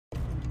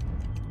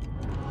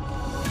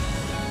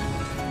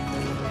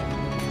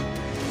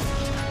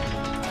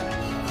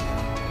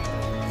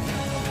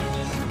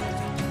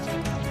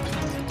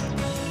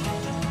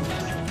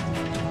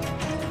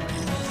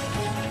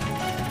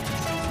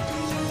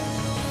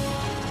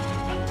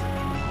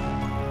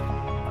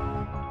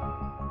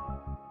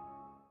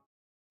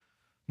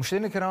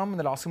مشاهدينا الكرام من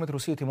العاصمة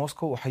الروسية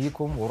موسكو،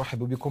 أحييكم وأرحب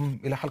بكم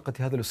إلى حلقة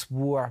هذا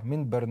الأسبوع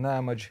من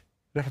برنامج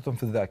رحلة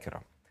في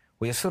الذاكرة.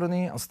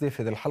 ويسرني أستضيف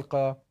في هذه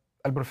الحلقة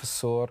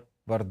البروفيسور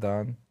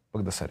فردان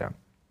بغداساريان.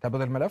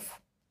 تابعوا الملف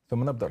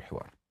ثم نبدأ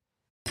الحوار.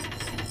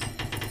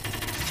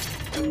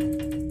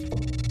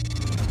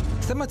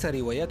 ثمة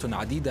روايات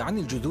عديدة عن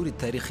الجذور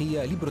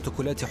التاريخية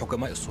لبروتوكولات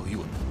حكماء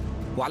الصهيون،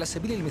 وعلى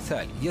سبيل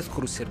المثال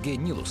يذكر سيرجي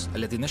نيلوس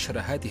الذي نشر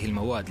هذه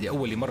المواد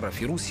لأول مرة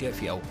في روسيا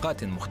في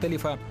أوقات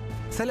مختلفة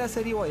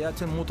 3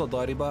 روايات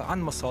متضاربة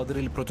عن مصادر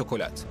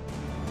البروتوكولات.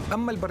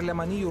 أما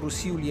البرلماني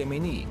الروسي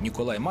اليميني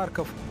نيكولاي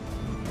ماركوف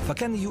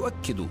فكان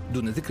يؤكد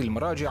دون ذكر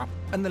المراجع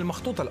أن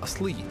المخطوط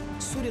الأصلي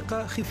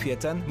سرق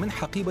خفية من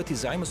حقيبة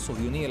زعيم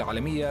الصهيونية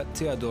العالمية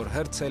تيودور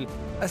هرتزل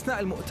أثناء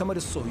المؤتمر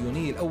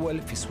الصهيوني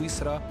الأول في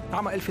سويسرا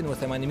عام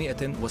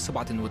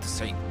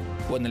 1897،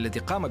 وأن الذي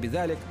قام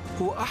بذلك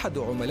هو أحد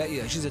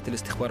عملاء أجهزة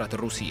الاستخبارات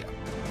الروسية.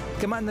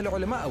 كما أن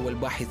العلماء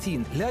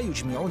والباحثين لا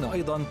يجمعون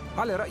أيضاً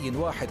على رأي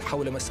واحد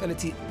حول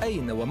مسألة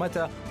أين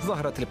ومتى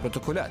ظهرت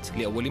البروتوكولات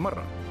لأول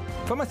مرة.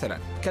 فمثلاً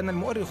كان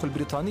المؤرخ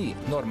البريطاني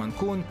نورمان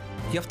كون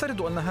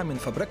يفترض أنها من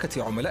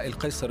فبركة عملاء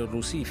القيصر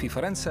الروسي في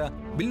فرنسا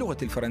باللغة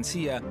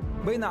الفرنسية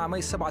بين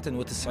عامي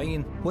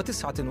 97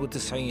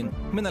 و99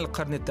 من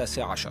القرن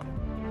ال19.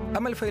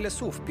 أما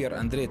الفيلسوف بيير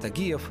أندري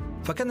تاغييف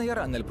فكان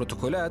يرى أن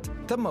البروتوكولات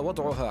تم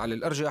وضعها على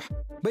الأرجح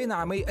بين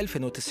عامي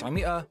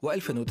 1900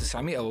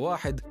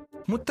 و1901،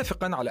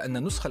 متفقاً على أن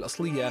النسخة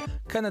الأصلية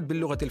كانت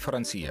باللغة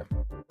الفرنسية.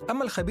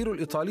 أما الخبير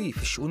الإيطالي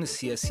في الشؤون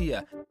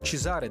السياسية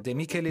تشيزاري دي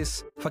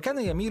ميكيليس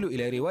فكان يميل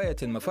إلى رواية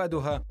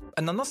مفادها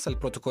أن نص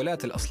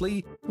البروتوكولات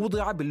الأصلي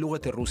وضع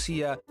باللغة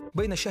الروسية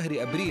بين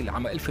شهر أبريل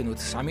عام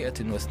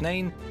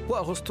 1902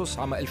 وأغسطس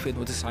عام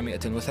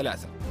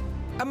 1903.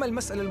 أما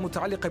المسألة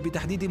المتعلقة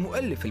بتحديد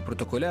مؤلف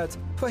البروتوكولات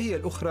فهي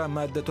الأخرى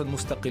مادة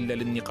مستقلة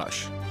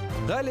للنقاش.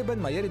 غالباً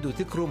ما يرد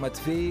ذكر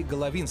ماتفي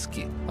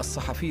غلافينسكي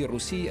الصحفي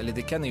الروسي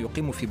الذي كان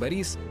يقيم في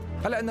باريس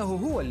على أنه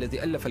هو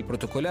الذي ألف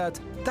البروتوكولات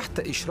تحت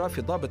إشراف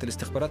ضابط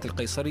الاستخبارات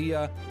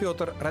القيصرية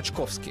بيوتر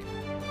راتشكوفسكي.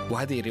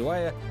 وهذه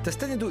الرواية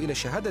تستند إلى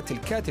شهادة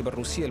الكاتبة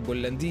الروسية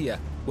البولندية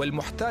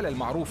والمحتالة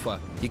المعروفة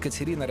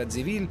يكاترينا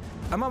رادزيفيل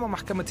أمام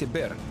محكمة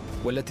بيرن،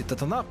 والتي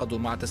تتناقض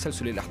مع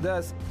تسلسل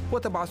الأحداث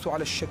وتبعث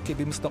على الشك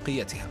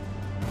بمصداقيتها.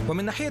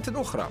 ومن ناحية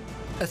أخرى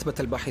أثبت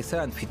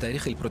الباحثان في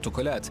تاريخ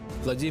البروتوكولات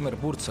فلاديمير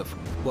بورتسوف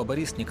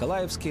وباريس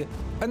نيكولايفسكي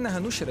أنها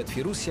نشرت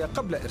في روسيا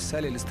قبل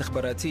إرسال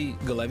الاستخباراتي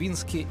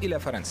غلافينسكي إلى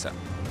فرنسا،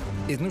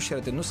 إذ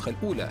نشرت النسخة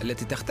الأولى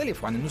التي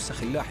تختلف عن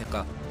النسخ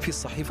اللاحقة في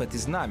صحيفة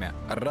زنامع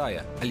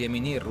الراية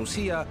اليمينية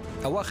الروسية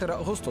أواخر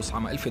أغسطس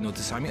عام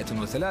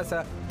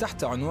 1903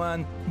 تحت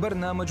عنوان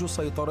برنامج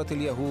سيطرة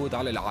اليهود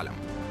على العالم.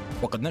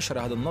 وقد نشر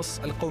هذا النص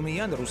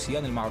القوميان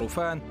الروسيان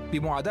المعروفان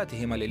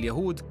بمعاداتهما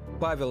لليهود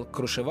بافل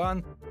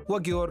كروشيفان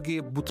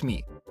وغيورغي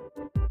بوتمي.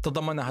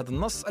 تضمن هذا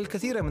النص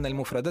الكثير من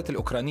المفردات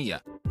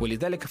الأوكرانية،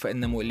 ولذلك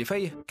فإن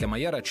مؤلفيه كما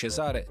يرى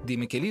تشيزاري دي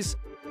ميكيليس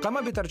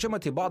قام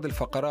بترجمة بعض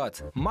الفقرات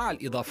مع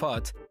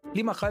الإضافات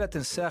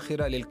لمقالة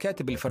ساخرة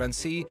للكاتب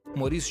الفرنسي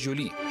موريس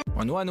جولي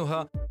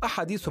عنوانها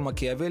أحاديث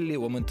ماكيافيلي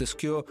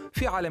ومونتسكيو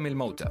في عالم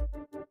الموتى.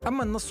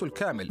 أما النص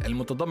الكامل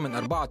المتضمن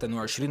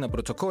 24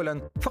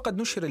 بروتوكولاً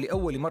فقد نشر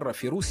لأول مرة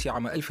في روسيا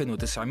عام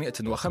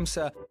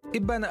 1905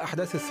 إبان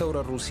أحداث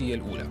الثورة الروسية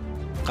الأولى.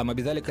 قام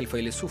بذلك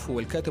الفيلسوف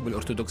والكاتب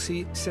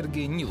الأرثوذكسي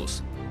سيرجي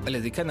نيلوس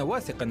الذي كان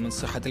واثقاً من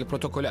صحة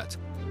البروتوكولات،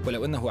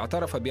 ولو أنه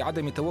اعترف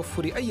بعدم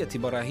توفر أي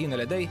براهين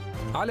لديه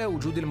على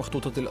وجود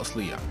المخطوطة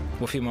الأصلية.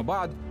 وفيما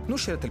بعد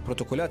نشرت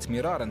البروتوكولات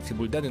مراراً في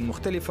بلدان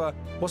مختلفة،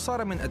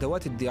 وصار من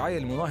أدوات الدعاية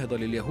المناهضة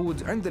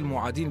لليهود عند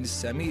المعادين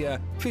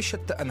للسامية في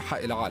شتى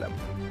أنحاء العالم.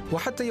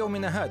 وحتى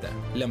يومنا هذا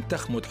لم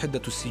تخمد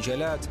حدة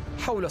السجالات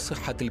حول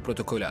صحة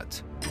البروتوكولات.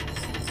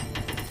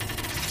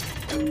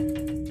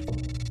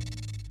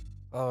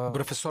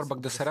 بروفيسور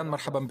بغداساريان،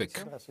 مرحبا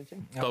بك.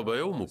 طاب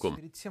يومكم.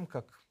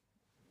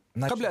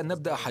 قبل أن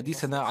نبدأ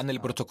حديثنا عن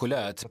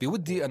البروتوكولات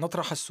بودي أن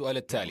نطرح السؤال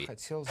التالي: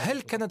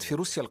 هل كانت في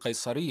روسيا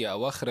القيصرية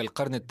أواخر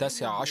القرن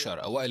ال19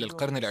 أوائل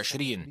القرن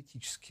ال20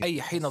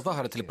 أي حين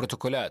ظهرت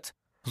البروتوكولات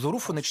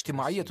ظروف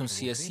اجتماعية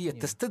سياسية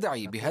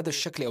تستدعي بهذا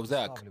الشكل أو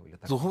ذاك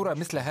ظهور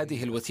مثل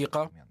هذه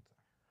الوثيقة؟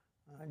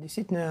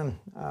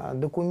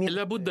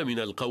 لا بد من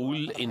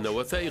القول إن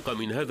وثائق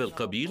من هذا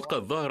القبيل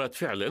قد ظهرت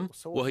فعلا،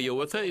 وهي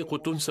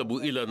وثائق تنسب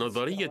إلى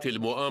نظرية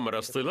المؤامرة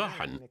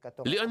اصطلاحا،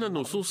 لأن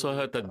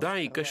نصوصها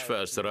تدعي كشف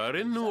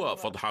أسرار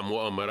وفضح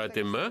مؤامرات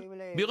ما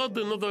بغض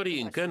النظر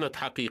إن كانت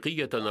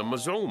حقيقية أم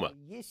مزعومة.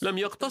 لم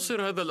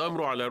يقتصر هذا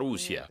الأمر على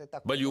روسيا،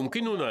 بل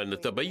يمكننا أن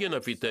نتبين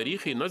في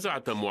التاريخ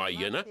نزعة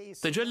معينة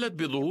تجلت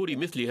بظهور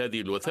مثل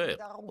هذه الوثائق،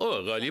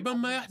 وغالبا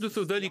ما يحدث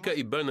ذلك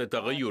إبان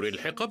تغير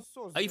الحقب،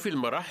 أي في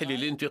المراحل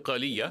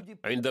الانتقالية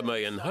عندما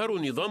ينهار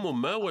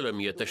نظام ما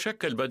ولم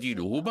يتشكل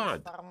بديله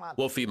بعد.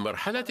 وفي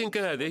مرحلة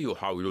كهذه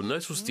يحاول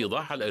الناس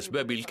استيضاح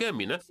الأسباب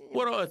الكامنة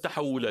وراء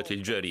التحولات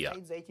الجارية.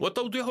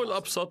 والتوضيح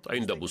الأبسط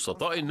عند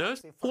بسطاء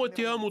الناس هو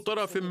اتهام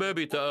طرف ما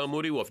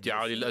بتآمر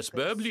وافتعال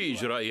الأسباب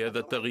لإجراء هذا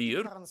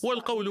التغيير،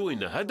 والقول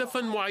إن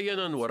هدفا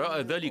معينا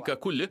وراء ذلك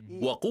كله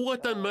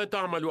وقوة ما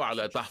تعمل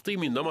على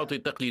تحطيم النمط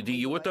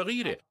التقليدي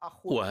وتغييره.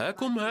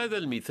 وهاكم هذا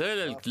المثال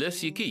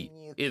الكلاسيكي،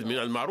 إذ من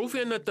المعروف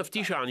أن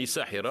التفتيش عن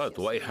الساحرات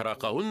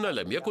وإحراقهن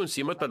لم يكن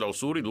سمة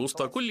العصور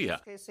الوسطى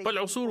كلها،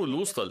 فالعصور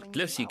الوسطى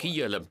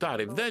الكلاسيكية لم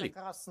تعرف ذلك.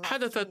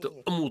 حدثت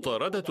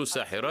مطاردة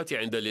الساحرات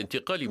عند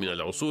الانتقال من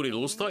العصور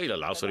الوسطى إلى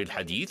العصر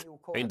الحديث،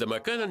 عندما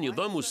كان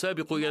النظام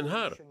السابق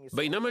ينهار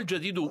بينما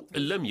الجديد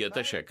لم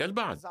يتشكل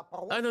بعد.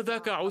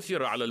 آنذاك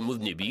عثر على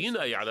المذنبين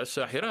أي على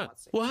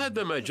الساحرات،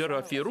 وهذا ما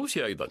جرى في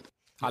روسيا أيضا.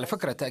 على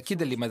فكرة،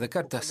 تأكيدا لما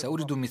ذكرته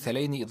سأورد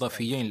مثالين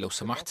إضافيين لو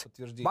سمحت.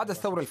 بعد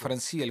الثورة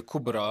الفرنسية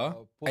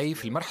الكبرى، أي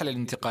في المرحلة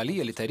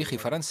الانتقالية لتاريخ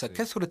فرنسا،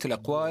 كثرت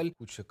الأقوال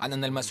عن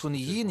أن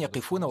الماسونيين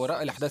يقفون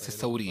وراء الأحداث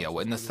الثورية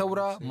وأن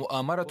الثورة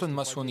مؤامرة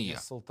ماسونية.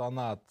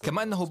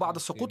 كما أنه بعد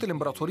سقوط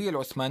الإمبراطورية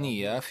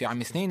العثمانية في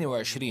عام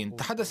 22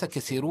 تحدث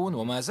كثيرون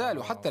وما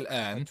زالوا حتى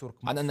الآن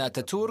عن أن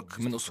أتاتورك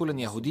من أصول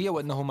يهودية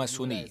وأنه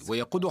ماسوني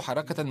ويقود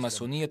حركة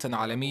ماسونية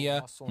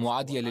عالمية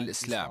معادية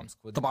للإسلام.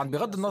 طبعا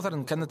بغض النظر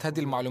إن كانت هذه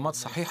المعلومات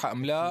صحيحة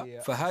أم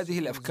لا، فهذه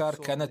الأفكار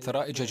كانت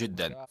رائجة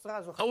جدا.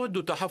 أود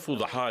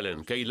التحفظ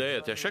حالا كي لا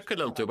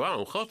يتشكل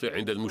انطباع خاطئ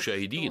عند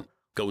المشاهدين.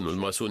 كون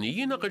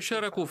الماسونيين قد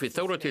شاركوا في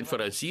الثورة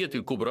الفرنسية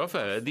الكبرى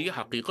فهذه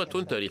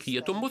حقيقة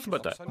تاريخية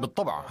مثبتة.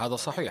 بالطبع هذا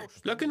صحيح،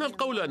 لكن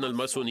القول أن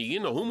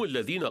الماسونيين هم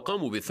الذين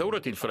قاموا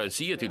بالثورة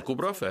الفرنسية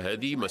الكبرى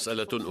فهذه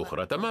مسألة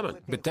أخرى تماما.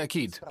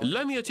 بالتأكيد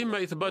لم يتم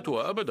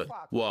إثباتها أبدا.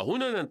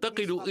 وهنا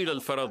ننتقل إلى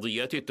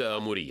الفرضيات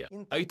التآمرية،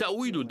 أي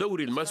تأويل دور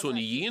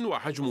الماسونيين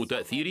وحجم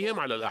تأثيرهم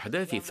على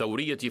الأحداث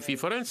الثورية في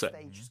فرنسا.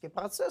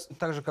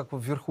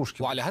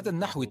 وعلى هذا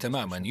النحو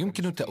تماما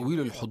يمكن تأويل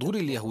الحضور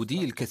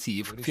اليهودي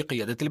الكثيف في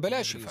قيادة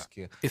البلاشفة،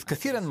 إذ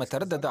كثيرا ما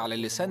تردد على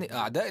لسان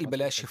أعداء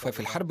البلاشفة في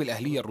الحرب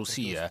الأهلية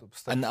الروسية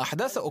أن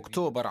أحداث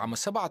أكتوبر عام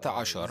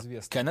 17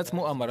 كانت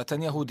مؤامرة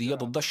يهودية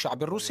ضد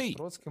الشعب الروسي.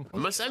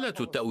 مسألة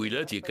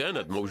التأويلات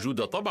كانت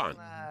موجودة طبعا،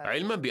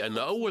 علما بأن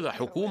أول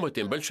حكومة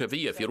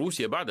بلشفية في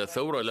روسيا بعد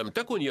الثورة لم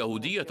تكن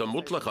يهودية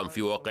مطلقا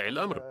في واقع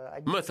الأمر.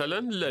 مثلا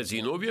لا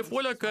زينوفيف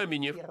ولا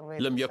كامينيف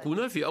لم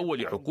يكونا في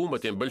أول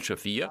حكومة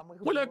بلشفية،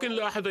 ولكن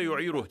لا أحد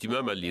يعير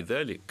اهتماما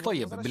لذلك.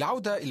 طيب،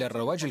 بالعودة إلى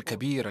الرواج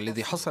الكبير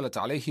الذي حصلت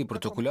عليه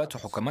بروتوكولات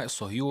حكماء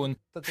الصهيون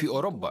في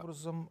أوروبا،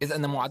 إذ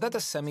أن معاداة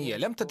السامية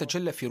لم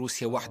تتجلى في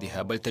روسيا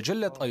وحدها بل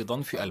تجلت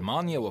أيضا في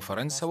ألمانيا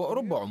وفرنسا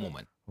وأوروبا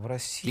عموما.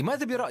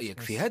 لماذا برأيك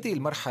في هذه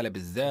المرحلة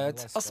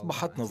بالذات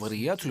أصبحت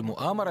نظريات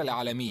المؤامرة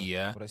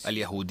العالمية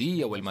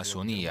اليهودية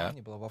والماسونية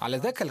على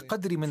ذاك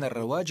القدر من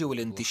الرواج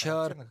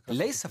والانتشار،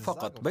 ليس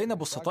فقط بين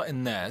بسطاء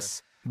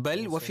الناس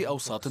بل وفي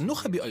أوساط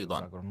النخب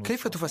أيضا؟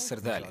 كيف تفسر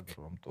ذلك؟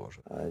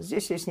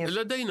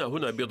 لدينا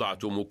هنا بضعة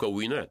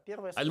مكونات.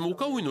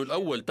 المكون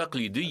الأول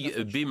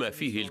تقليدي بما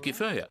فيه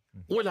الكفاية،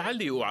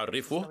 ولعلي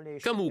أعرفه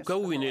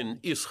كمكون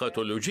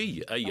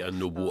إسخاتولوجي، أي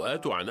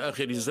النبوءات عن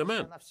آخر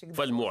الزمان.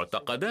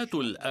 فالمعتقدات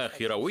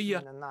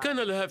الآخروية كان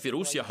لها في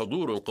روسيا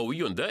حضور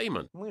قوي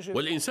دائما،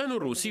 والإنسان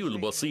الروسي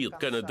البسيط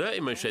كان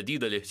دائما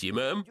شديد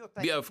الاهتمام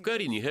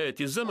بأفكار نهاية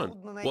الزمن،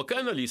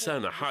 وكان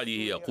لسان حاله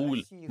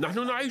يقول: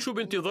 نحن نعيش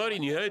بانتظار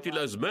نهاية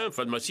الأزمان،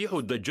 فالمسيح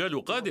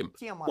الدجال قادم.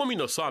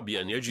 ومن الصعب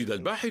أن يجد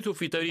الباحث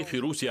في تاريخ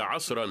روسيا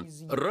عصرا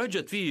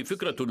راجت فيه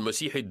فكرة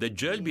المسيح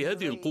الدجال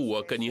بهذه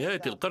القوة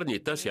كنهاية القرن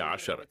التاسع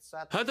عشر.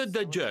 هذا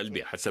الدجال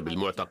بحسب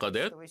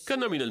المعتقدات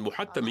كان من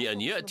المحتم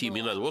أن يأتي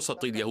من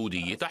الوسط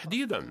اليهودي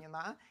تحديدا.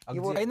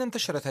 أين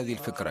انتشرت هذه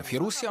الفكرة؟ في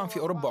روسيا أم في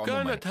أوروبا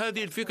عموما؟ كانت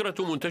هذه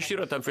الفكرة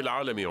منتشرة في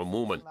العالم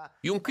عموما.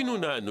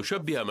 يمكننا أن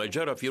نشبه ما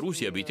جرى في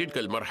روسيا بتلك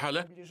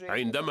المرحلة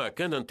عندما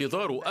كان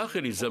انتظار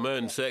آخر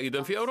الزمان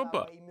سائدا في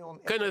أوروبا.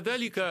 كان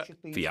ذلك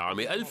في عام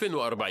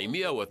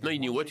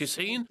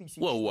 1492،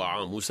 وهو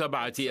عام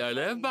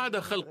 7000 بعد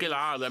خلق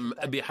العالم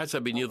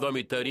بحسب نظام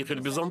التاريخ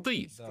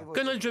البيزنطي.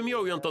 كان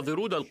الجميع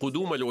ينتظرون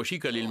القدوم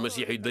الوشيك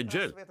للمسيح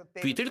الدجال.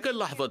 في تلك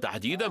اللحظة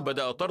تحديدا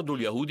بدأ طرد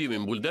اليهود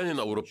من بلدان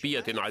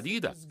أوروبية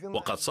عديدة،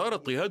 وقد صار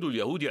اضطهاد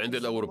اليهود عند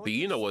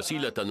الأوروبيين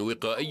وسيلة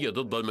وقائية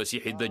ضد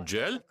المسيح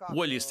الدجال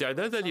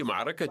والاستعداد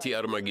لمعركة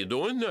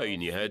أرمجدون أي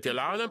نهاية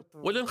العالم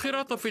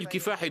والانخراط في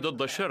الكفاح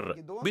ضد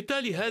الشر.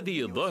 بالتالي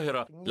هذه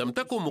الظاهرة لم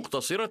تكن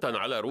مقتصرة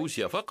على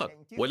روسيا فقط،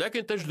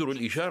 ولكن تجدر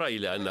الإشارة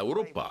إلى أن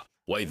أوروبا،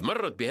 وإذ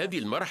مرت بهذه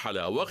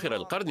المرحلة أواخر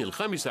القرن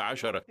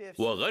ال15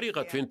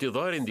 وغرقت في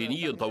انتظار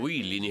ديني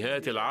طويل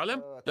لنهاية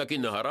العالم،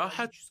 لكنها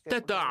راحت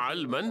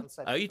تتعلما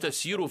أي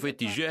تسير في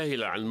اتجاه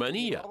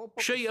العلمانية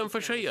شيئا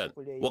فشيئا.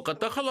 وقد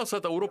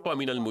تخلصت أوروبا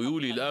من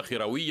الميول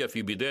الآخروية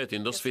في بداية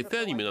النصف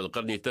الثاني من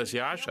القرن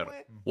التاسع عشر،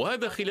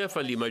 وهذا خلافا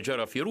لما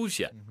جرى في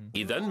روسيا.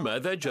 إذن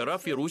ماذا جرى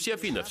في روسيا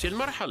في نفس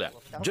المرحلة؟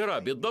 جرى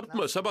بالضبط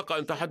ما سبق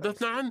أن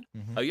تحدثنا عنه،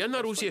 أي أن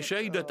روسيا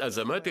شهدت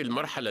أزمات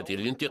المرحلة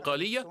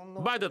الانتقالية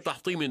بعد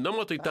تحطيم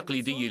النمط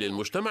التقليدي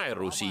للمجتمع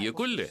الروسي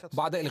كله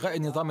بعد إلغاء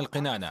نظام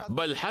القنانة.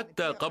 بل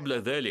حتى قبل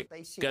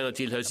ذلك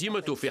كانت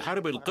الهزيمة في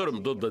حرب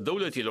القرم ضد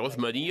الدولة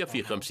العثمانية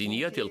في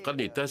خمسينيات القرن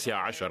التاسع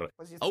عشر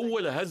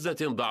أول هزة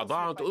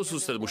ضعضعت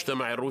أسس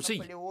المجتمع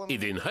الروسي،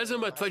 إذ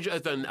انهزمت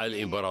فجأة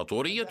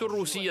الإمبراطورية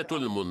الروسية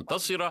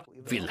المنتصرة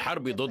في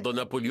الحرب ضد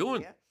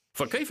نابليون.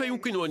 فكيف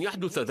يمكن أن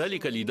يحدث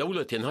ذلك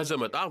لدولة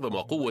هزمت أعظم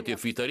قوة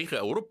في تاريخ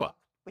أوروبا؟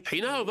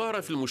 حينها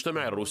ظهر في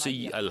المجتمع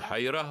الروسي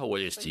الحيرة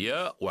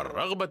والاستياء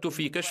والرغبة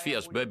في كشف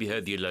أسباب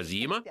هذه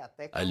الهزيمة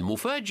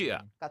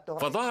المفاجئة،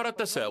 فظهر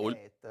التساؤل: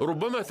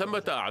 ربما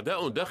ثمة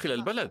أعداء داخل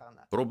البلد،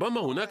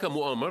 ربما هناك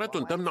مؤامرة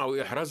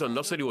تمنع إحراز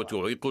النصر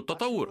وتعيق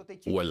التطور،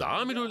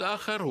 والعامل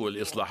الآخر هو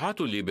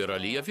الإصلاحات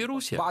الليبرالية في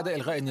روسيا بعد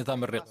إلغاء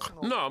النظام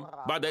الرق. نعم،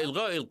 بعد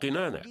إلغاء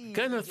القنانة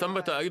كانت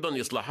ثمة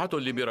أيضا إصلاحات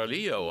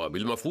ليبرالية،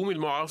 وبالمفهوم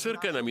المعاصر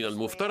كان من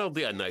المفترض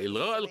أن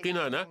إلغاء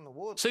القنانة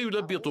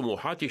سيلبي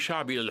طموحات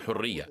الشعب إلى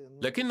الحرية،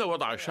 لكن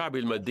وضع الشعب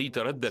المادي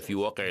تردى في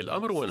واقع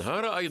الأمر،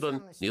 وانهار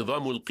أيضا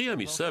نظام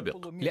القيم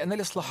السابق لأن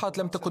الإصلاحات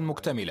لم تكن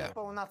مكتملة.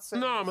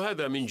 نعم،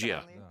 هذا من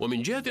جهة،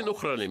 ومن جهة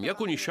أخرى لم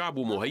يكن الشعب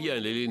مهيئا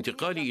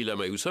للانتقال إلى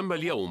ما يسمى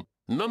اليوم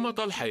نمط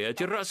الحياة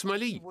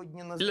الرأسمالي.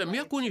 لم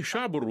يكن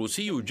الشعب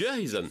الروسي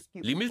جاهزا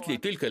لمثل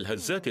تلك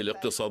الهزات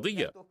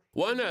الاقتصادية،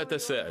 وأنا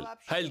أتساءل: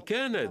 هل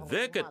كان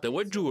ذاك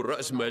التوجه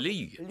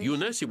الرأسمالي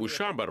يناسب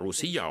الشعب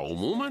الروسي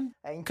عموما؟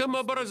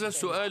 كما برز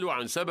السؤال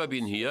عن سبب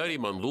انهيار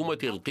منظومة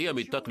القيم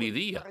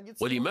التقليدية،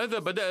 ولماذا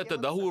بدأ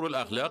تدهور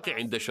الأخلاق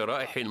عند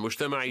شرائح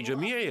المجتمع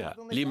جميعها؟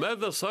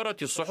 لماذا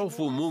صارت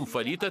الصحف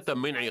منفلتة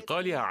من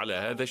عقالها على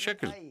هذا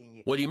الشكل؟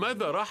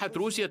 ولماذا راحت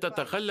روسيا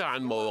تتخلى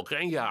عن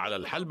مواقعها على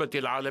الحلبة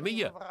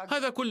العالمية؟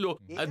 هذا كله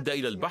أدى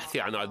إلى البحث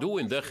عن عدو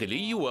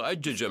داخلي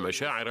وأجج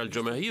مشاعر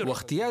الجماهير،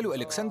 واغتيال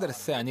ألكسندر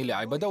الثاني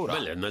لعب دورا.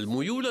 بل أن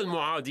الميول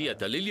المعادية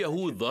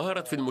لليهود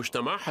ظهرت في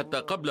المجتمع حتى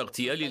قبل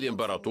اغتيال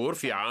الإمبراطور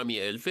في عام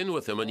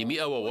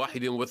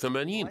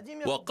 1881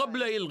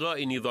 وقبل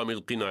إلغاء نظام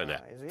القنانة.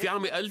 في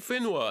عام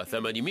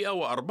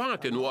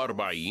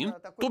 1844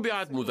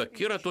 طبعت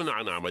مذكرة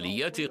عن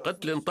عمليات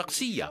قتل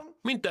طقسية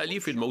من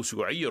تأليف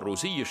الموسوعي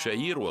الروسي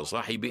الشهير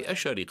وصاحب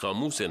أشهر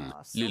قاموس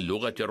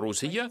للغة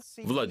الروسية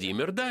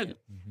فلاديمير دال.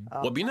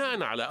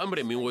 وبناء على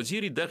أمر من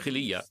وزير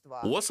الداخلية،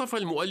 وصف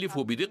المؤلف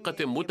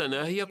بدقة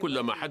متناهية كل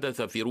ما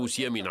حدث في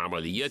روسيا من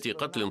عمليات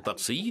قتل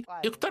طقسي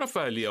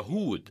اقترفها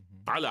اليهود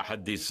على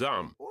حد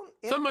الزعم.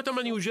 ثمة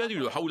من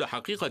يجادل حول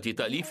حقيقة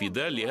تأليف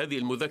دال لهذه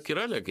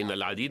المذكرة، لكن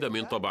العديد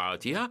من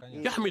طبعاتها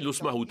يحمل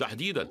اسمه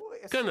تحديدا.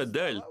 كان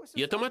دال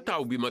يتمتع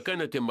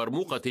بمكانة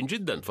مرموقة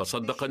جدا،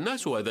 فصدق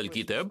الناس هذا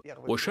الكتاب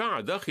وشاع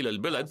داخل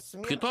البلد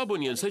خطاب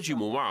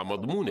ينسجم مع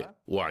مضمونه.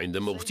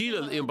 وعندما اغتيل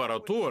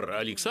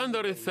الإمبراطور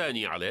ألكسندر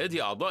الثاني على يد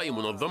أعضاء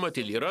منظمة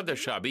الإرادة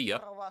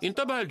الشعبية،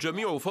 انتبه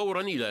الجميع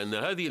فورا إلى أن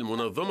هذه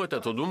المنظمة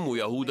تضم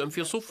يهودا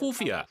في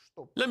صفوفها.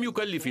 لم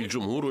يكلف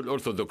الجمهور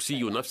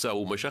الأرثوذكسي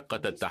نفسه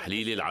مشقة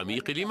التحليل العميق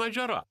لما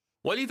جرى،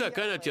 ولذا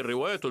كانت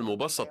الرواية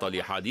المبسطة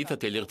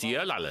لحادثة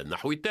الاغتيال على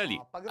النحو التالي: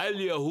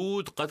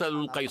 اليهود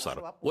قتلوا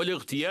القيصر،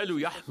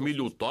 والاغتيال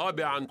يحمل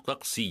طابعا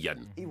طقسيا.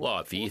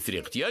 وفي إثر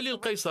اغتيال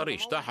القيصر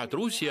اجتاحت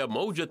روسيا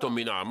موجة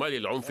من أعمال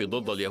العنف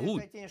ضد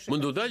اليهود.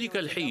 منذ ذلك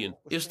الحين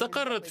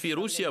استقرت في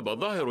روسيا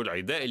مظاهر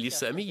العداء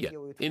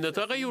للسامية. إن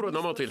تغير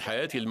نمط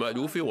الحياة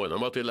المألوف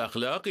ونمط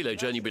الأخلاق إلى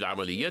جانب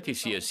العمليات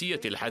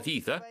السياسية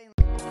الحثيثة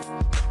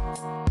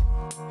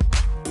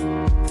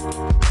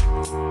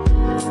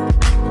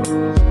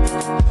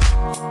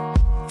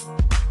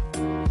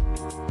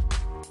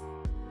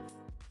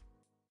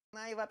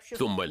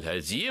ثم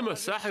الهزيمة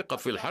الساحقة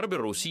في الحرب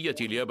الروسية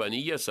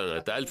اليابانية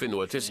سنة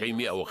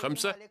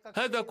 1905،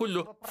 هذا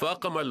كله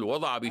فاقم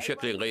الوضع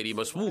بشكل غير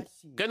مسبوق.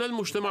 كان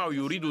المجتمع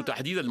يريد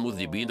تحديد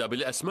المذنبين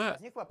بالأسماء،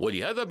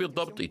 ولهذا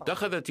بالضبط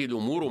اتخذت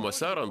الأمور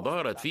مسارا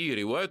ظهرت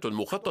فيه رواية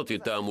المخطط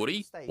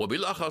التآمري،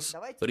 وبالأخص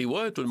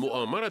رواية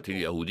المؤامرة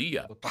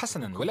اليهودية.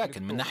 حسنا،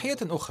 ولكن من ناحية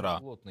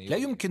أخرى لا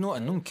يمكن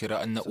أن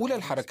ننكر أن أولى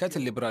الحركات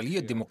الليبرالية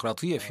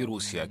الديمقراطية في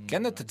روسيا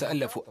كانت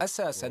تتألف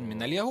أساسا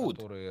من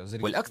اليهود.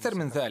 والأكثر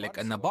من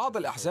ذلك أن بعض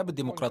الأحزاب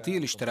الديمقراطية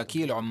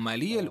الاشتراكية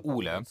العمالية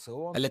الأولى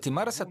التي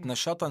مارست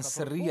نشاطا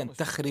سريا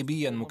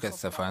تخريبيا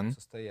مكثفا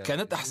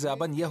كانت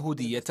أحزابا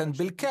يهودية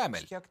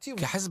بالكامل،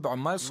 كحزب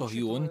عمال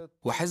صهيون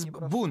وحزب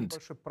بوند،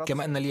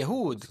 كما أن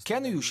اليهود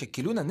كانوا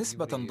يشكلون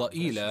نسبة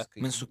ضئيلة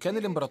من سكان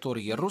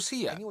الإمبراطورية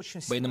الروسية،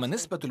 بينما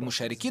نسبة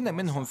المشاركين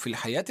منهم في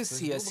الحياة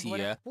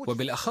السياسية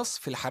وبالأخص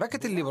في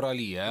الحركة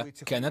الليبرالية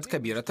كانت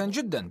كبيرة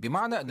جدا،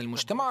 بمعنى أن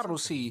المجتمع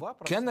الروسي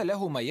كان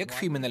له ما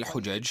يكفي من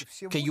الحجج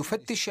كي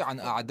يفتش عن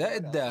أعداء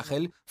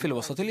الداخل في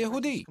الوسط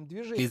اليهودي.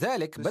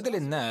 لذلك بدل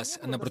الناس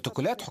أن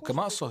بروتوكولات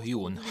حكماء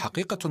صهيون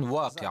حقيقة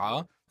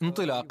واقعة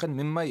انطلاقا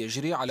مما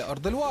يجري على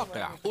أرض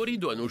الواقع.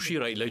 أريد أن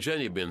أشير إلى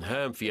جانب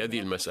هام في هذه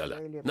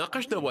المسألة.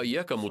 ناقشنا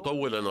وإياك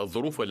مطولا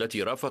الظروف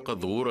التي رافقت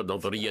ظهور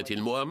نظرية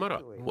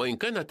المؤامرة، وإن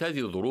كانت هذه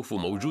الظروف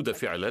موجودة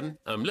فعلا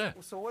أم لا.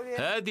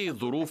 هذه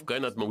الظروف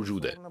كانت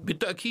موجودة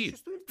بالتأكيد،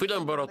 في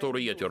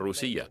الإمبراطورية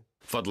الروسية.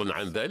 فضلا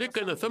عن ذلك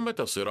كان ثمة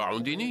صراع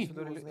ديني.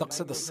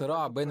 تقصد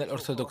الصراع بين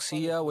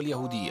الأرثوذكسية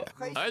واليهودية؟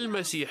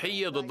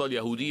 المسيحية ضد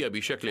اليهودية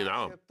بشكل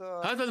عام.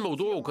 هذا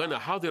الموضوع كان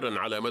حاضرا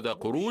على مدى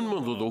قرون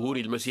منذ ظهور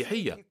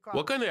المسيحية،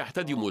 وكان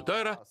يحتدم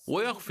تارة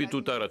ويخفت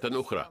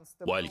تارة أخرى.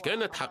 وهل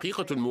كانت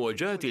حقيقة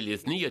المواجهة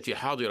الإثنية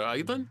حاضرة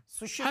أيضا؟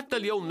 حتى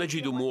اليوم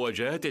نجد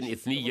مواجهات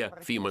إثنية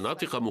في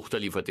مناطق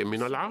مختلفة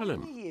من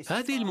العالم.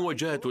 هذه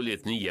المواجهة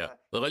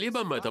الإثنية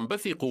غالبا ما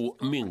تنبثق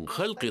من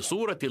خلق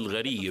صورة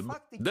الغريب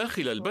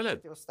داخل البلد.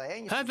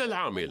 هذا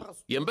العامل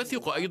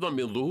ينبثق أيضا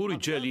من ظهور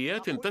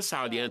جاليات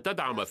تسعى لأن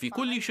تدعم في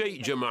كل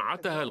شيء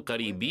جماعتها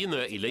القريبين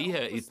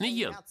إليها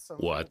إثنيا،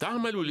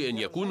 وتعمل لأن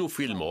يكونوا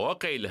في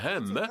المواقع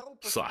الهامة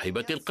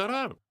صاحبة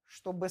القرار.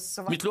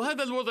 مثل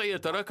هذا الوضع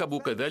يتراكب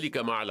كذلك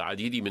مع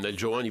العديد من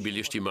الجوانب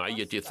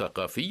الاجتماعية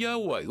الثقافية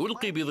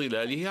ويلقي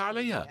بظلاله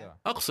عليها.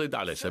 أقصد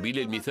على سبيل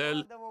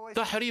المثال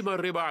تحريم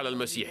الربا على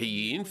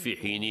المسيحيين في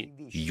حين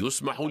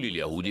يسمح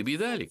لليهود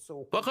بذلك.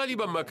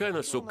 وغالبا ما كان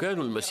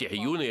السكان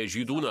المسيحيون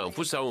يجدون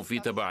أنفسهم في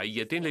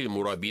تبعية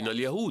للمرابين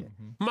اليهود،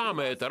 مع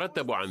ما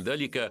يترتب عن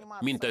ذلك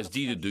من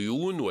تسديد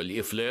الديون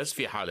والإفلاس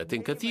في حالة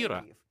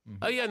كثيرة.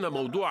 أي أن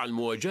موضوع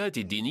المواجهة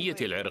الدينية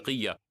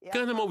العرقية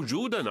كان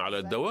موجودا على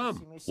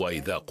الدوام.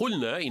 وإذا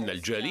قلنا إن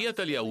الجالية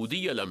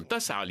اليهودية لم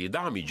تسعى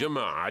لدعم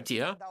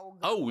جماعتها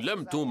أو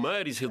لم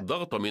تمارس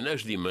الضغط من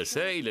أجل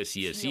مسائل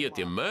سياسية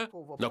ما،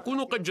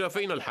 نكون قد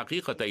جافينا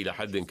الحقيقة إلى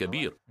حد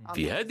كبير.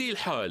 في هذه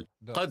الحال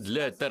قد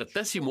لا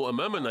ترتسم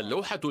أمامنا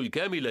اللوحة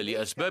الكاملة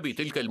لأسباب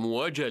تلك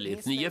المواجهة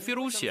الإثنية في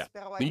روسيا.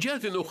 من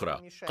جهة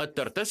أخرى قد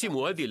ترتسم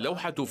هذه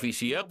اللوحة في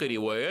سياق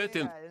روايات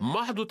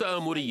محض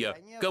تآمرية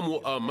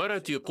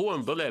كمؤامرة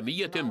قوى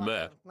ظلامية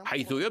ما،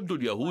 حيث يبدو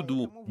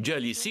اليهود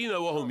جالسين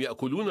وهم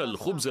يأكلون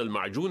الخبز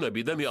المعجون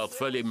بدم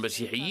أطفال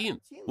مسيحيين،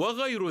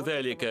 وغير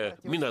ذلك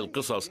من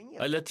القصص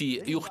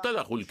التي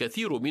يختلق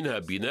الكثير منها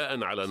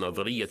بناء على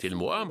نظرية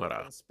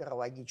المؤامرة.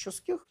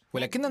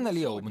 ولكننا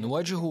اليوم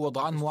نواجه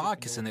وضعا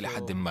معاكسا إلى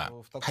حد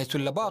ما، حيث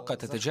اللباقة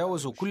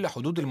تتجاوز كل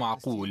حدود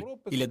المعقول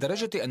إلى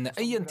درجة أن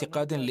أي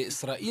انتقاد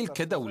لإسرائيل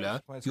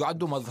كدولة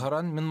يعد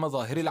مظهرا من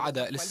مظاهر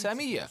العداء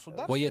السامية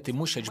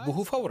ويتم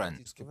شجبه فورا.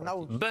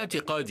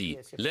 باعتقادي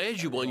لا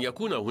يجب أن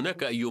يكون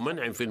هناك أي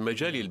منع في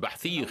المجال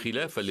البحثي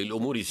خلافا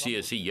للأمور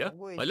السياسية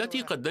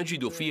التي قد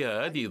نجد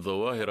فيها هذه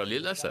الظواهر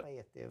للأسف،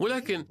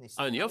 ولكن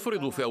أن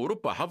يفرضوا في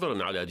أوروبا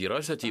حظرا على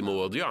دراسة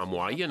مواضيع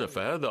معينة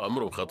فهذا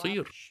أمر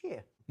خطير.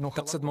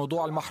 تقصد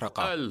موضوع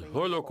المحرقة؟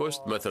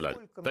 الهولوكوست مثلا.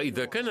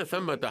 فإذا كان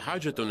ثمة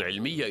حاجة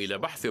علمية إلى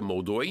بحث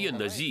موضوعي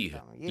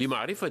نزيه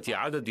لمعرفة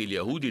عدد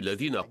اليهود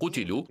الذين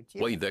قتلوا،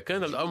 وإذا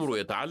كان الأمر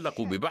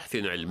يتعلق ببحث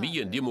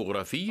علمي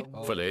ديموغرافي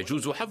فلا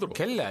يجوز حظره.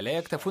 كلا، لا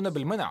يكتفون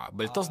بالمنع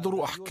بل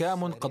تصدر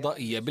أحكام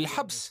قضائية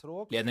بالحبس،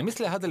 لأن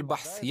مثل هذا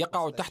البحث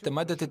يقع تحت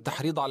مادة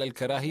التحريض على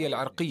الكراهية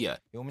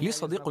العرقية. لي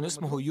صديق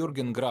اسمه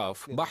يورغن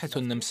غراف، باحث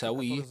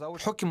نمساوي،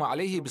 حكم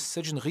عليه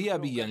بالسجن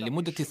غيابيا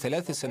لمدة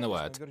 3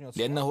 سنوات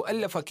لأنه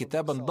ألف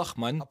كتابا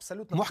ضخما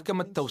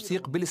محكم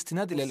التوثيق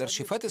بالاستناد إلى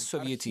الأرشيفات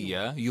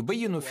السوفيتية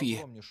يبين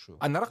فيه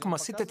أن رقم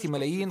 6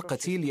 ملايين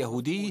قتيل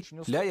يهودي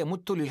لا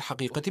يمت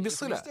للحقيقة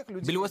بصلة.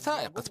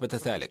 بالوثائق أثبت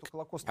ذلك،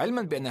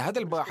 علما بأن هذا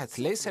الباحث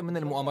ليس من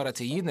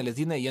المؤامراتيين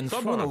الذين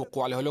ينفون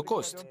وقوع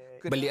الهولوكوست،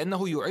 بل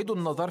لأنه يعيد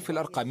النظر في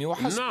الأرقام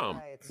وحسب.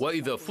 نعم،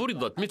 وإذا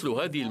فرضت مثل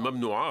هذه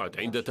الممنوعات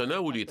عند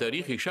تناول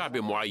تاريخ شعب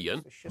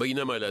معين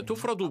بينما لا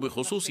تفرض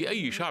بخصوص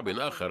أي شعب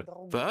آخر،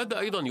 فهذا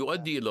أيضا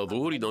يؤدي إلى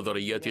ظهور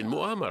نظريات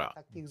المؤامرة،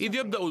 إذ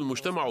يبدأ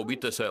المجتمع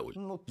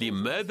بالتساؤل: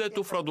 لماذا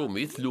تفرض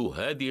مثل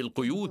هذه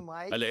القيود؟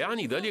 ألا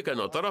يعني ذلك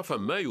أن طرفا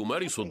ما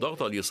يمارس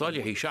الضغط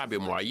لصالح شعب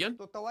معين؟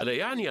 ألا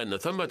يعني أن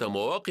ثمة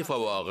مواقف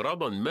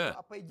وأغراضا ما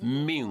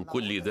من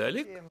كل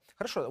ذلك؟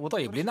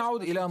 طيب،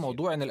 لنعود إلى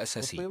موضوعنا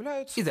الأساسي.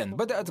 إذن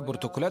بدأت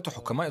بروتوكولات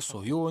حكماء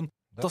الصهيون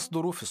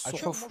تصدر في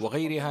الصحف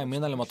وغيرها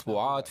من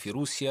المطبوعات في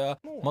روسيا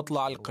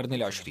مطلع القرن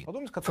العشرين.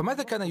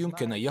 فماذا كان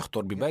يمكن أن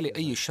يخطر ببال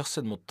أي شخص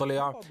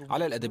مطلع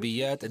على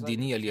الأدبيات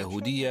الدينية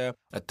اليهودية،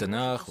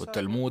 التناخ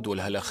والتلمود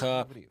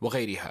والهلخاء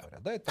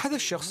وغيرها؟ هذا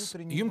الشخص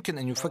يمكن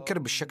أن يفكر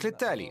بالشكل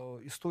التالي: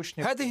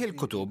 هذه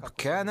الكتب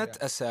كانت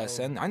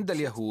أساساً عند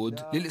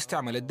اليهود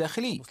للاستعمال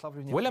الداخلي،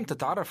 ولم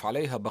تتعرف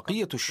عليها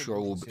بقية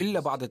الشعوب إلا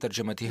بعد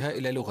ترجمتها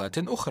إلى لغات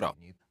أخرى.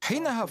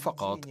 حينها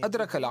فقط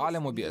أدرك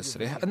العالم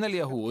بأسره أن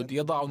اليهود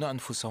يضعون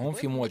أنفسهم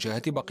في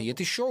مواجهة بقية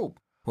الشعوب،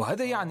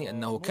 وهذا يعني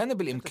أنه كان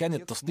بالإمكان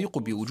التصديق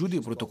بوجود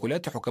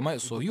بروتوكولات حكماء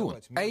الصهيون،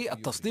 أي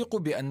التصديق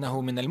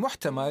بأنه من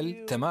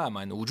المحتمل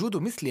تماما وجود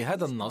مثل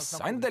هذا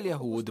النص عند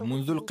اليهود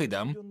منذ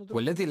القدم،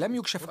 والذي لم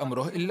يكشف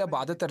أمره إلا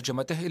بعد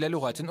ترجمته إلى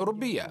لغات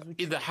أوروبية.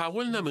 إذا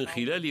حاولنا من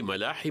خلال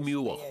ملاحم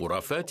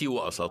وخرافات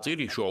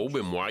وأساطير شعوب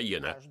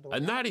معينة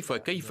أن نعرف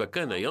كيف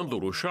كان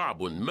ينظر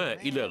شعب ما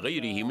إلى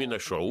غيره من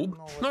الشعوب،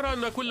 نرى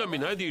أن كل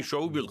من هذه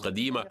الشعوب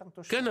القديمة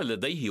كان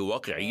لديه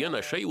واقعيا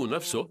الشيء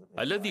نفسه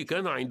الذي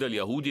كان عند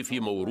اليهود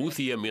في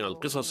موروثيا من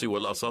القصص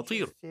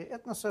والأساطير.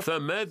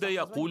 فماذا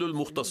يقول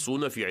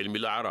المختصون في علم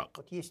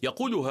الأعراق؟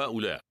 يقول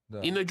هؤلاء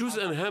إن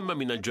جزءا هاما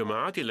من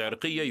الجماعات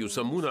العرقية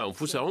يسمون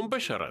أنفسهم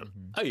بشرا،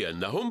 أي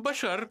أنهم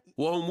بشر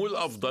وهم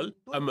الأفضل،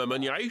 أما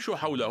من يعيش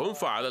حولهم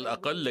فعلى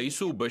الأقل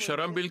ليسوا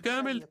بشرا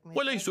بالكامل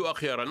وليسوا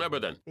أخيارا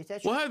أبدا.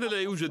 وهذا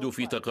لا يوجد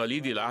في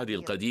تقاليد العهد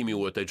القديم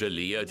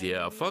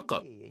وتجلياتها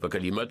فقط،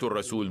 فكلمات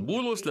الرسول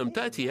بولس لم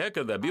تأتي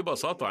هكذا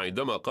ببساطة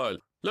عندما قال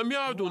لم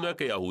يعد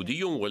هناك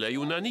يهودي ولا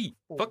يوناني.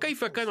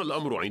 فكيف كان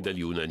الأمر عند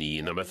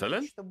اليونانيين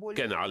مثلا؟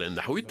 كان على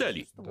النحو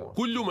التالي: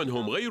 كل من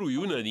هم غير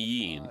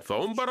يونانيين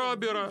فهم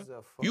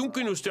برابرة،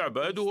 يمكن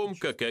استعبادهم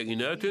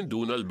ككائنات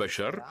دون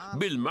البشر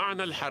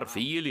بالمعنى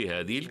الحرفي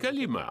لهذه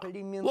الكلمة.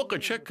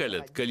 وقد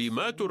شكلت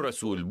كلمات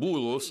الرسول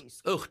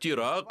بولس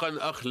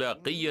اختراقا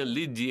أخلاقيا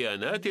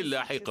للديانات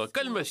اللاحقة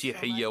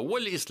كالمسيحية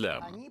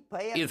والإسلام،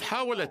 إذ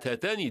حاولت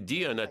هاتان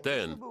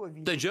الديانتان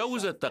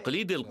تجاوز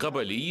التقليد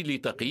القبلي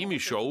لتقييم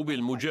الشعوب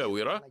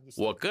المجاورة،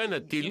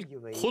 وكانت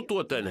تلك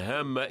خطوة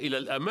هامة إلى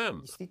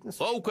الأمام.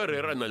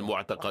 وأكرر أن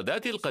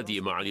المعتقدات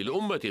القديمة عن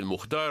الأمة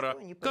المختارة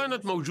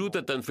كانت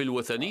موجودة في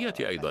الوثنية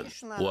أيضا،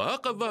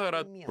 وقد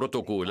ظهرت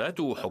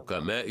بروتوكولات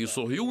حكماء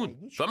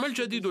صهيون. فما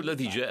الجديد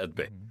الذي جاءت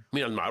به؟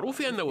 من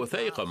المعروف أن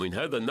وثائق من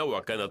هذا النوع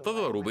كانت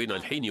تظهر بين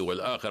الحين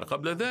والآخر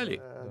قبل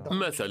ذلك.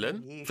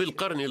 مثلا في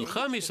القرن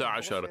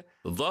ال15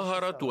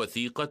 ظهرت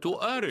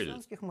وثيقة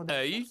آرل،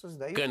 أي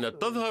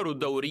كانت تظهر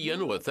دوريا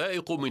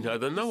وثائق من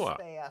هذا النوع،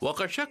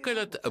 وقد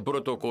شكلت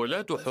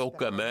بروتوكولات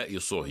حكماء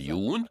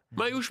صهيون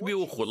ما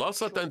يشبه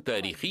خلاصة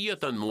تاريخية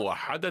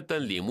موحدة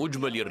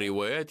لمجمل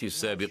الروايات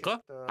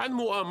السابقة عن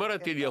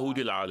مؤامرة اليهود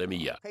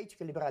العالمية.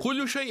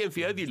 كل شيء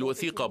في هذه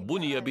الوثيقة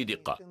بني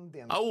بدقة.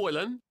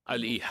 أولا،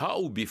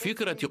 الإيحاء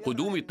بفكرة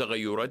قدوم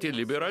التغيرات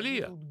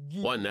الليبرالية،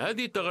 وأن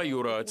هذه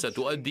التغيرات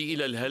ستؤدي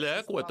إلى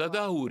الهلاك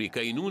وتدهور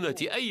كينونة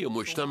أي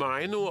مجتمع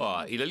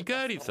وإلى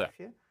الكارثة.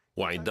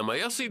 وعندما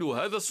يصل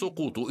هذا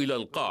السقوط إلى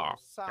القاع،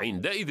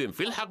 عندئذ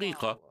في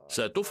الحقيقة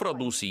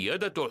ستفرض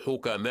سيادة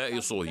حكماء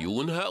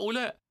صهيون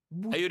هؤلاء،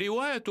 أي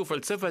رواية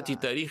فلسفة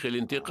تاريخ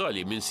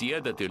الانتقال من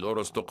سيادة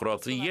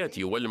الأرستقراطيات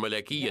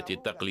والملكية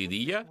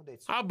التقليدية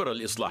عبر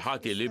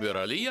الإصلاحات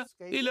الليبرالية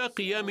إلى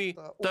قيام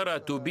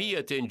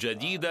تراتبية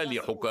جديدة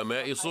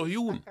لحكماء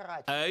صهيون،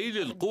 أي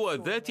للقوى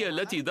الذاتية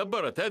التي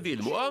دبرت هذه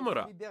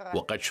المؤامرة.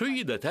 وقد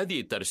شيدت هذه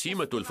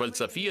الترسيمة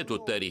الفلسفية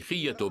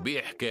التاريخية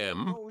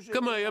بإحكام،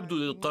 كما يبدو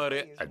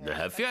للقارئ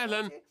أنها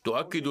فعلا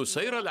تؤكد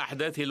سير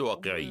الأحداث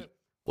الواقعي.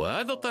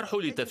 وهذا الطرح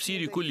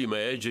لتفسير كل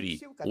ما يجري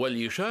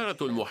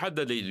والإشارة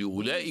المحددة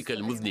لأولئك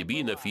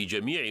المذنبين في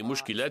جميع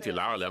مشكلات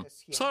العالم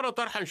صار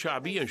طرحا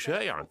شعبيا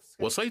شائعا،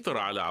 وسيطر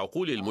على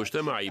عقول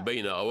المجتمع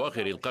بين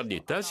أواخر القرن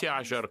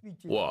ال19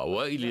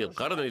 وأوائل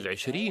القرن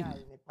ال20.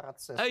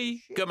 أي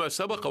كما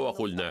سبق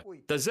وقلنا،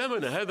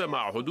 تزامن هذا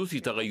مع حدوث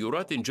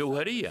تغيرات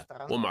جوهرية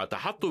ومع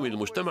تحطم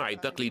المجتمع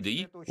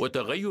التقليدي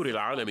وتغير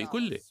العالم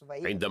كله،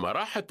 عندما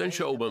راحت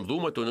تنشأ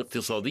منظومة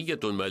اقتصادية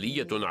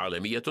مالية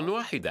عالمية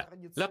واحدة.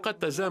 لقد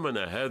تزامن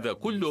هذا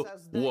كله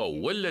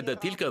وولد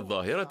تلك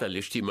الظاهرة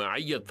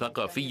الاجتماعية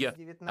الثقافية،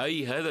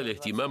 أي هذا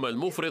الاهتمام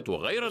المفرط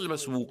وغير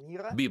المسبوق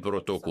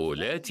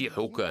ببروتوكولات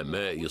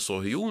حكماء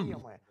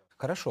صهيون.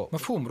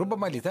 مفهوم.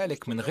 ربما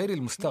لذلك من غير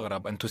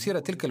المستغرب أن تثير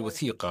تلك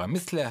الوثيقة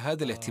مثل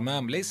هذا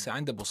الاهتمام ليس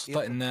عند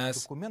بسطاء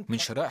الناس من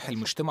شرائح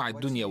المجتمع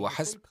الدنيا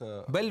وحسب،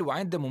 بل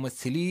وعند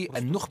ممثلي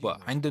النخبة،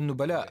 عند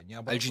النبلاء،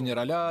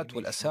 الجنرالات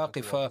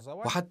والأساقفة،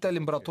 وحتى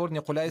الإمبراطور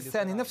نيقولاي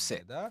الثاني نفسه.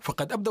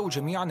 فقد أبدوا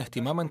جميعا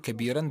اهتماما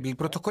كبيرا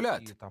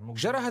بالبروتوكولات.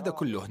 جرى هذا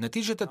كله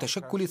نتيجة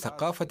تشكل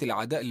ثقافة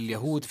العداء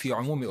لليهود في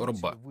عموم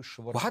أوروبا.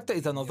 وحتى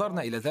إذا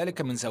نظرنا إلى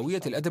ذلك من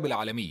زاوية الأدب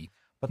العالمي،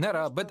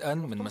 نرى بدءا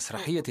من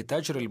مسرحية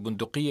تاجر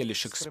البندقية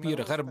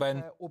لشكسبير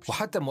غربا،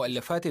 وحتى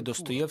مؤلفات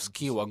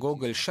دوستويفسكي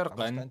وغوغل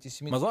شرقا،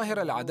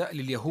 مظاهر العداء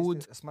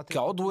لليهود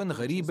كعضو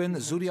غريب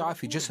زرع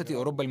في جسد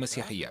أوروبا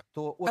المسيحية.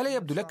 ألا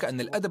يبدو لك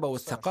أن الأدب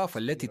والثقافة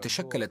التي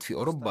تشكلت في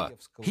أوروبا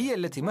هي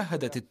التي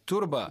مهدت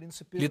التربة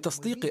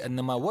لتصديق أن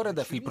ما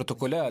ورد في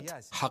البروتوكولات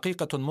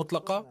حقيقة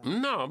مطلقة؟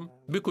 نعم،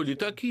 بكل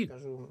تأكيد.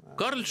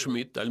 كارل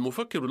شميت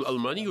المفكر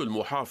الألماني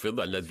المحافظ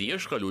الذي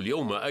يشغل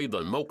اليوم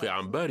أيضا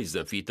موقعا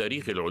بارزا في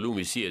تاريخ العلوم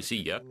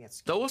السياسية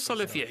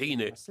توصل في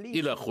حينه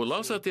إلى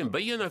خلاصة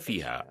بين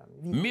فيها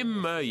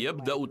مما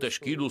يبدأ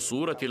تشكيل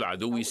صورة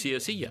العدو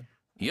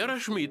السياسية. يرى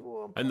شميت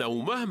أنه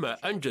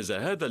مهما أنجز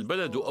هذا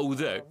البلد أو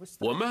ذاك،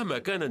 ومهما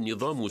كان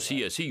النظام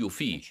السياسي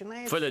فيه،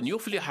 فلن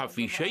يفلح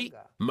في شيء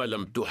ما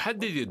لم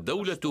تحدد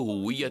الدولة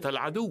هوية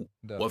العدو.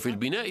 وفي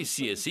البناء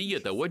السياسي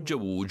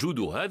يتوجب وجود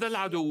هذا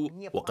العدو،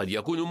 وقد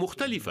يكون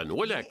مختلفا،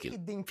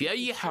 ولكن في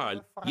أي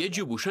حال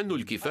يجب شن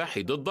الكفاح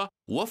ضده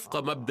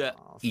وفق مبدأ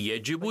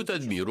يجب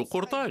تدمير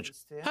قرطاج.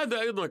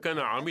 هذا أيضا كان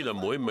عاملا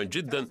مهما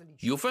جدا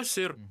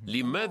يفسر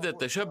لماذا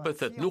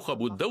تشبثت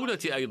نخب الدولة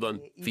أيضا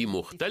في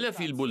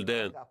مختلف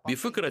البلدان فعلا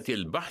بفكرة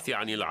البحث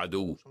عن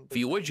العدو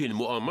في وجه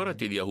المؤامرة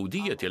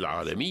اليهودية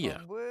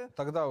العالمية.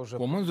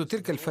 ومنذ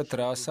تلك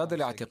الفترة ساد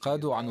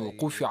الاعتقاد عن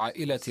وقوف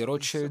عائلة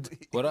روتشيلد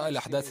وراء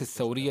الأحداث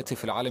الثورية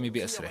في العالم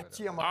بأسره.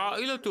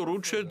 عائلة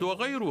روتشيلد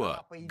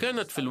وغيرها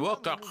كانت في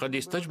الواقع قد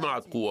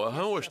استجمعت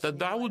قواها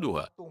واشتد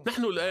عودها.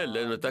 نحن الآن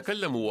لا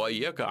نتكلم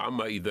وإياك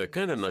عما إذا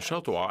كان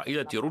نشاط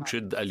عائلة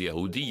روتشيلد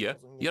اليهودية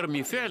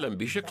يرمي فعلا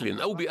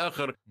بشكل أو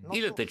بآخر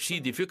إلى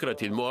تجسيد فكرة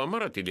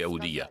المؤامرة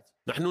اليهودية.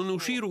 نحن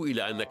نشير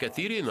إلى أن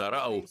كثيرين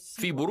رأوا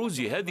في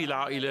بروز هذه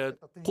العائلات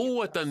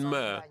قوة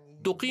ما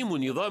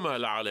تقيم نظامها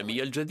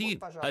العالمي الجديد.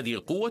 هذه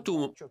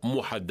القوة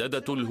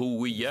محددة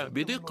الهوية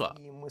بدقة،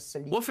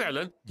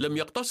 وفعلا لم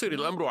يقتصر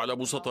الأمر على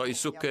بسطاء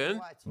السكان،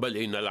 بل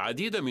إن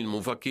العديد من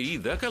مفكري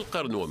ذاك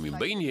القرن ومن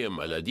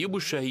بينهم الأديب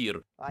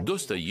الشهير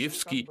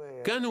دوستويفسكي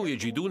كانوا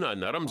يجدون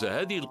أن رمز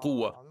هذه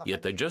القوة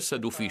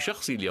يتجسد في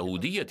شخص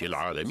اليهودية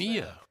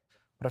العالمية.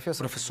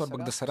 بروفيسور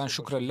بغداساريان،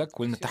 شكرا لك،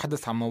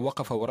 ولنتحدث عما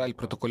وقف وراء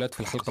البروتوكولات في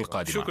الحلقة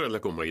القادمة. شكرا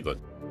لكم أيضا.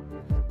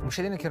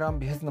 مشاهدينا الكرام،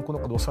 بهذا نكون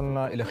قد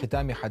وصلنا إلى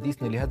ختام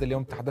حديثنا لهذا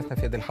اليوم. تحدثنا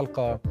في هذه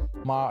الحلقة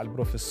مع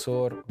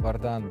البروفيسور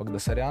فاردان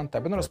بغداساريان.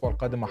 تابعونا الأسبوع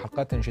القادم مع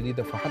حلقات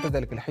جديدة، فحتى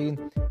ذلك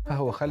الحين ها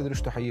هو خالد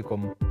رشد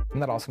يحييكم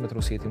من العاصمة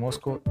الروسية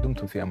موسكو.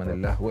 دمتم في أمان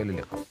الله وإلى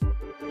اللقاء.